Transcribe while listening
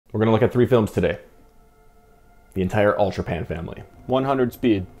We're gonna look at 3 films today. The entire Ultrapan family. 100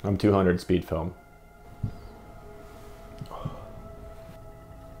 speed, I'm 200 speed film.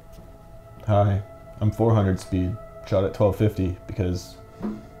 Hi, I'm 400 speed, shot at 1250 because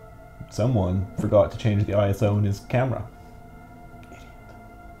someone forgot to change the ISO in his camera. Idiot.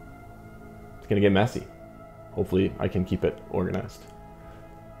 It's gonna get messy. Hopefully I can keep it organized.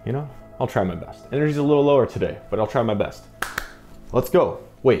 You know, I'll try my best. Energy's a little lower today, but I'll try my best. Let's go.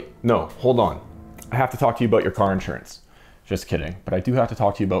 Wait, no, hold on. I have to talk to you about your car insurance. Just kidding, but I do have to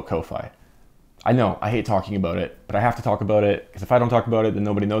talk to you about Ko-Fi. I know, I hate talking about it, but I have to talk about it, because if I don't talk about it, then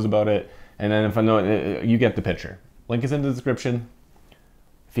nobody knows about it, and then if I know it, you get the picture. Link is in the description.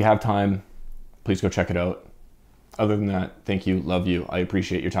 If you have time, please go check it out. Other than that, thank you, love you, I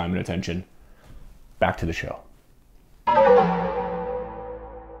appreciate your time and attention. Back to the show.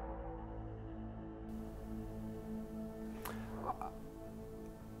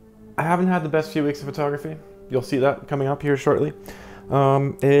 I haven't had the best few weeks of photography. You'll see that coming up here shortly.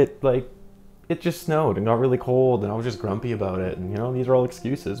 It just snowed and got really cold and I was just grumpy about it. And you know, these are all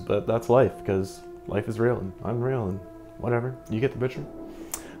excuses, but that's life because life is real and I'm real and whatever. You get the picture.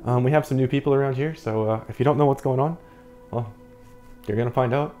 We have some new people around here. So if you don't know what's going on, well, you're gonna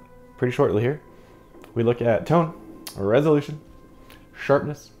find out pretty shortly here. We look at tone, resolution,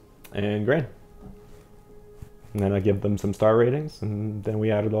 sharpness, and grain. And then I give them some star ratings, and then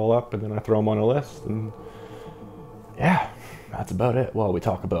we add it all up, and then I throw them on a list, and yeah, that's about it. Well, we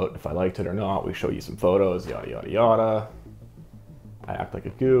talk about if I liked it or not, we show you some photos, yada, yada, yada. I act like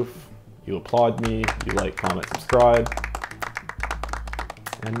a goof, you applaud me, you like, comment, subscribe,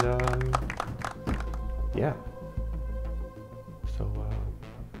 and yeah. So,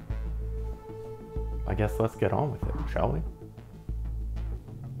 I guess let's get on with it, shall we?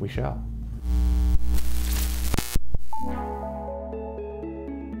 We shall.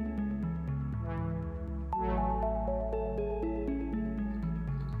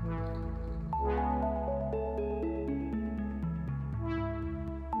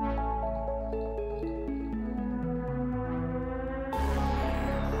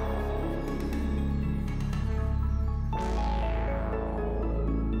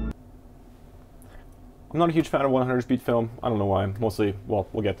 I'm not a huge fan of 100 speed film. I don't know why. Mostly, well,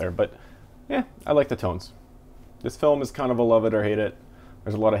 we'll get there, but yeah, I like the tones. This film is kind of a love it or hate it.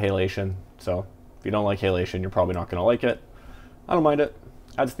 There's a lot of halation, so if you don't like halation, you're probably not gonna like it. I don't mind it.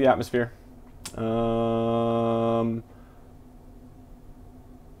 Adds to the atmosphere. 10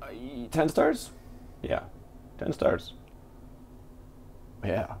 stars? Yeah, 10 stars.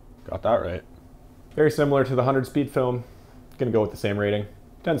 Yeah, got that right. Very similar to the 100 speed film. Gonna go with the same rating.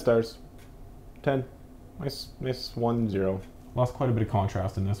 10 stars. 10. Nice 1-0. Lost quite a bit of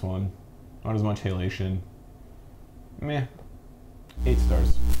contrast in this one. Not as much halation. Meh. 8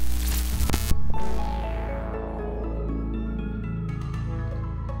 stars.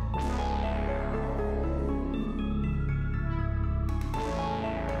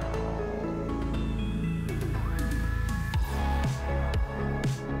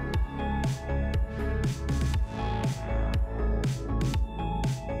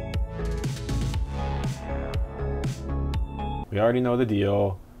 We already know the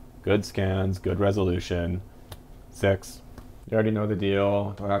deal. Good scans, good resolution. 6. You already know the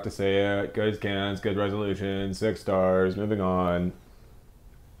deal. Don't have to say it. Good scans, good resolution. 6 stars. Moving on.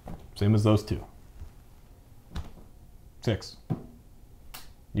 Same as those two. 6.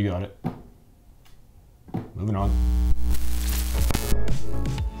 You got it. Moving on.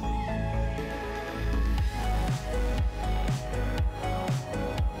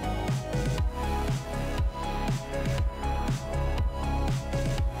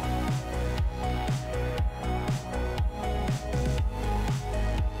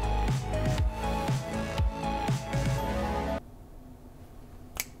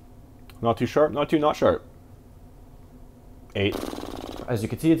 Not too sharp, not too not sharp. 8. As you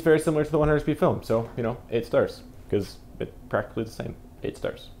can see, it's very similar to the 100 speed film, so, you know, 8 stars, because it's practically the same. 8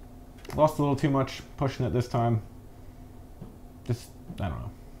 stars. Lost a little too much pushing it this time. Just, I don't know.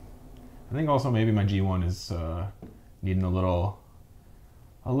 I think also maybe my G1 is needing a little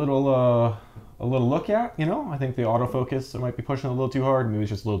look at, you know? I think the autofocus might be pushing a little too hard, maybe it's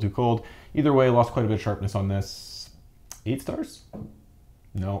just a little too cold. Either way, lost quite a bit of sharpness on this. 8 stars?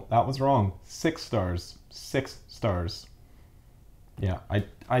 No, that was wrong. 6 stars. 6 stars. Yeah,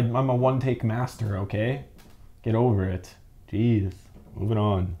 I'm a one-take master, okay? Get over it. Jeez. Moving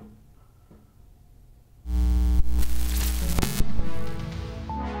on.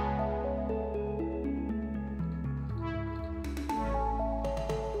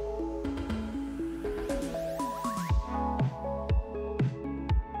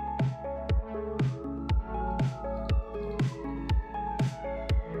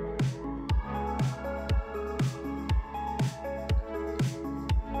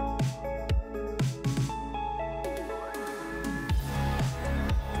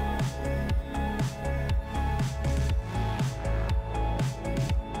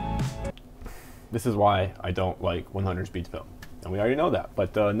 This is why I don't like 100 speed film. And we already know that,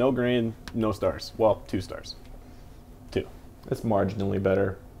 but no grain, no stars. Well, 2 stars. 2. It's marginally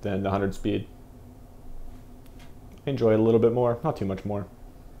better than the 100 speed. I enjoy it a little bit more, not too much more.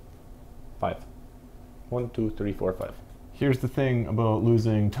 5. 1, 2, 3, 4, 5. Here's the thing about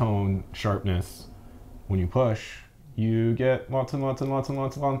losing tone sharpness. When you push, you get lots and lots and lots and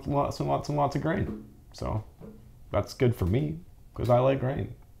lots and lots and lots and lots and lots of grain. So that's good for me because I like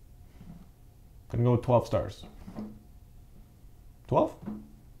grain. I'm gonna go with 12 stars. 12?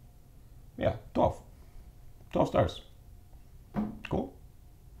 Yeah, 12. 12 stars. Cool.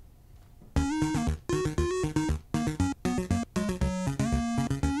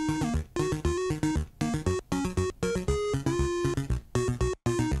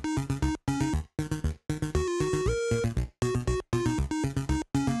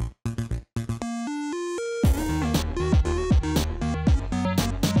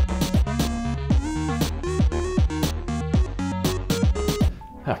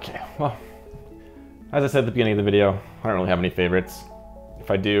 Okay, well, as I said at the beginning of the video, I don't really have any favorites.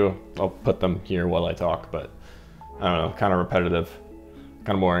 If I do, I'll put them here while I talk, but I don't know, kind of repetitive,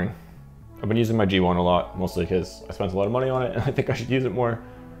 kind of boring. I've been using my G1 a lot, mostly because I spent a lot of money on it and I think I should use it more.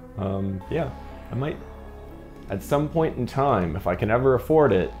 Yeah, I might, at some point in time, if I can ever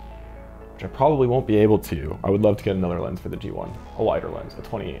afford it, which I probably won't be able to, I would love to get another lens for the G1, a wider lens, a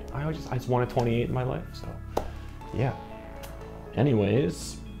 28. I just want a 28 in my life, so yeah.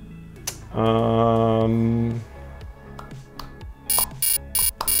 Anyways, I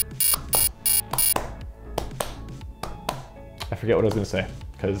forget what I was gonna say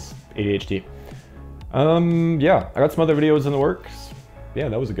because ADHD. Yeah, I got some other videos in the works. Yeah,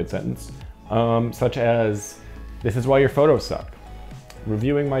 that was a good sentence. Such as, this is why your photos suck.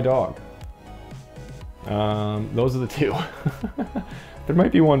 Reviewing my dog. Those are the 2. There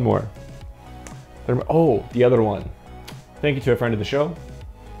might be one more. Oh, the other one. Thank you to a friend of the show.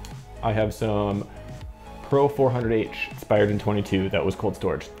 I have some Pro 400H expired in 22 that was cold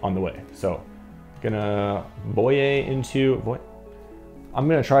storage on the way. So gonna voyer into, I'm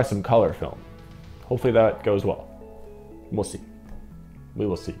gonna try some color film. Hopefully that goes well. We'll see. We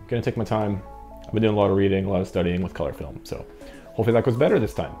will see. Gonna take my time. I've been doing a lot of reading, a lot of studying with color film. So hopefully that goes better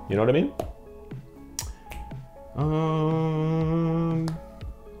this time. You know what I mean?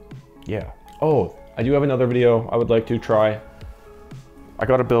 Yeah. Oh, I do have another video I would like to try. I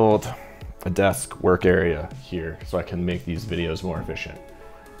gotta build a desk work area here so I can make these videos more efficient.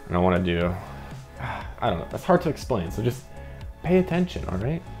 And I wanna do, I don't know, that's hard to explain, so just pay attention, all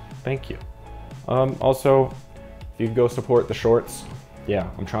right? Thank you. Also, if you could go support the shorts, yeah,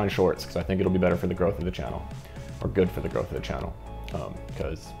 I'm trying shorts because I think it'll be better for the growth of the channel, or good for the growth of the channel,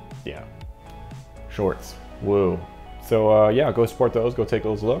 because, yeah, shorts, woo. So yeah, go support those, go take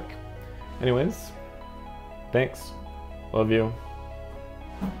those a look. Anyways, thanks, love you,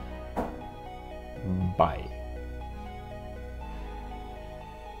 bye.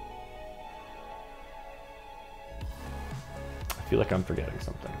 I feel like I'm forgetting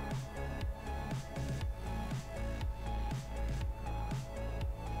something.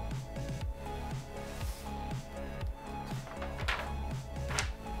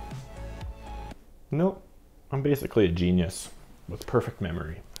 Nope, I'm basically a genius with perfect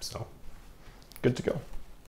memory, so good to go.